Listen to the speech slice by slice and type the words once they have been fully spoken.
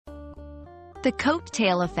The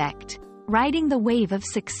coattail effect. Riding the wave of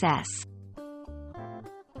success.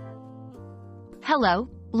 Hello,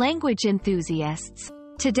 language enthusiasts.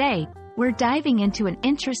 Today, we're diving into an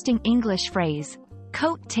interesting English phrase,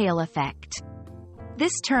 coattail effect.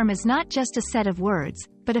 This term is not just a set of words,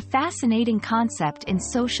 but a fascinating concept in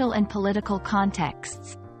social and political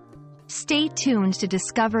contexts. Stay tuned to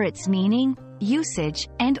discover its meaning, usage,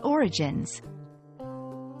 and origins.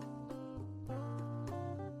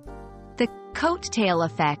 The coattail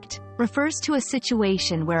effect refers to a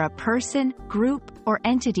situation where a person, group, or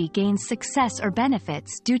entity gains success or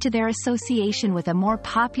benefits due to their association with a more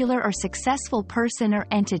popular or successful person or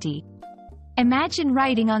entity. Imagine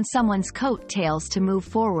riding on someone's coattails to move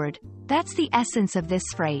forward. That's the essence of this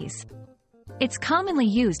phrase. It's commonly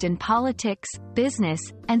used in politics, business,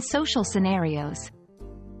 and social scenarios.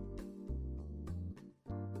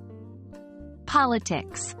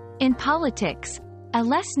 Politics. In politics, a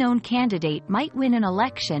less-known candidate might win an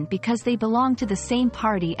election because they belong to the same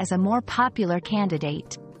party as a more popular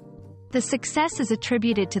candidate. The success is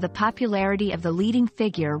attributed to the popularity of the leading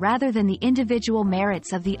figure rather than the individual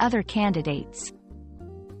merits of the other candidates.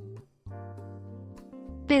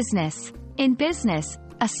 Business. In business,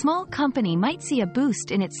 a small company might see a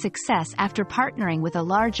boost in its success after partnering with a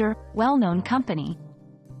larger, well-known company.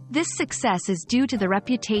 This success is due to the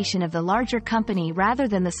reputation of the larger company rather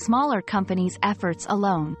than the smaller company's efforts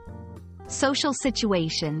alone. Social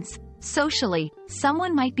situations. Socially,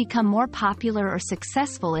 someone might become more popular or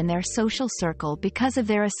successful in their social circle because of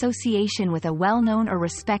their association with a well-known or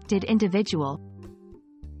respected individual.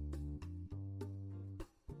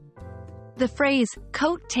 The phrase,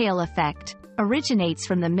 coattail effect, originates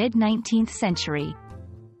from the mid-19th century.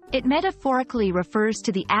 It metaphorically refers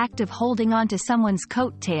to the act of holding on to someone's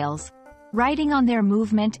coattails, riding on their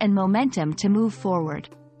movement and momentum to move forward.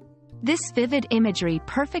 This vivid imagery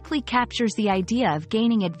perfectly captures the idea of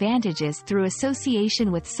gaining advantages through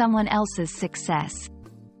association with someone else's success.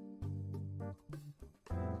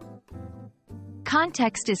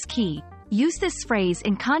 Context is key. Use this phrase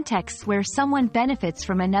in contexts where someone benefits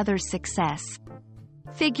from another's success.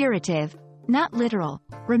 Figurative, not literal.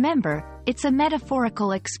 Remember, it's a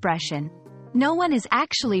metaphorical expression. No one is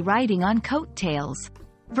actually riding on coattails.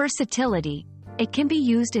 Versatility. It can be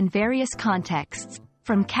used in various contexts,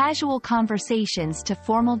 from casual conversations to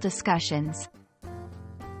formal discussions.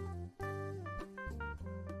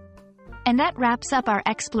 And that wraps up our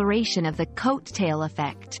exploration of the coattail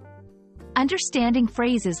effect. Understanding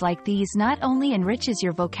phrases like these not only enriches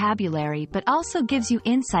your vocabulary but also gives you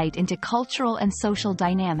insight into cultural and social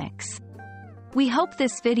dynamics. We hope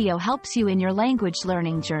this video helps you in your language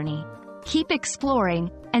learning journey. Keep exploring,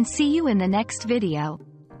 and see you in the next video.